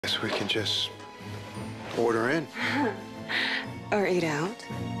Guess we can just order in. Or eat out.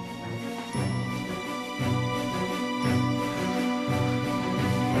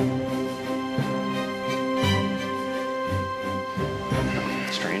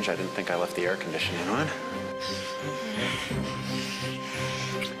 Strange, I didn't think I left the air conditioning on.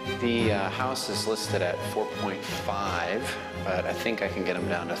 The house is listed at 4.5, but I think I can get them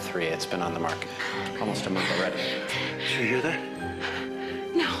down to 3. It's been on the market almost a month already. Did you hear that?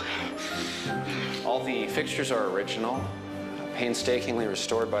 No. All the fixtures are original, painstakingly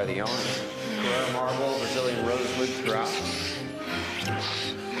restored by the owner. Carrara marble, Brazilian rosewood throughout.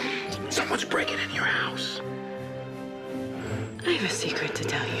 Someone's breaking in your house. I have a secret to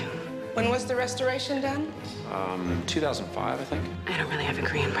tell you. When was the restoration done? 2005, I think. I don't really have a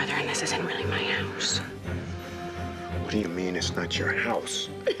Korean brother, and this isn't really my house. What do you mean it's not your house?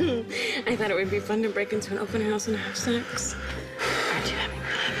 I thought it would be fun to break into an open house and have sex. Aren't you having fun?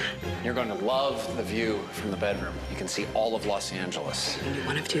 You're going to love the view from the bedroom. You can see all of Los Angeles. You can do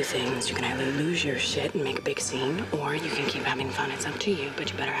one of two things. You can either lose your shit and make a big scene, or you can keep having fun. It's up to you, but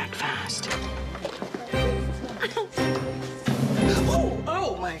you better act fast.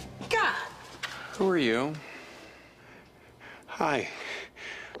 Oh my God! Who are you? Hi.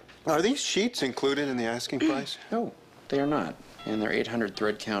 Are these sheets included in the asking price? No, they are not. And they're 800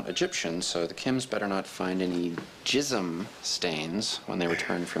 thread count Egyptian, so the Kims better not find any jism stains when they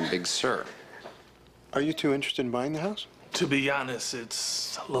return from Big Sur. Are you two interested in buying the house? To be honest,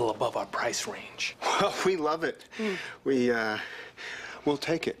 it's a little above our price range. Well, we love it. We'll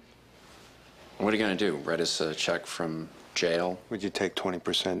take it. What are you going to do? Write us a check from jail? Would you take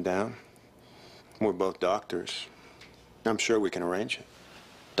 20% down? We're both doctors. I'm sure we can arrange it.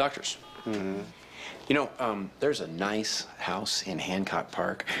 Doctors. Mm-hmm. You know, there's a nice house in Hancock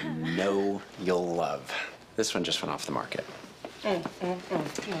Park I know you'll love. This one just went off the market.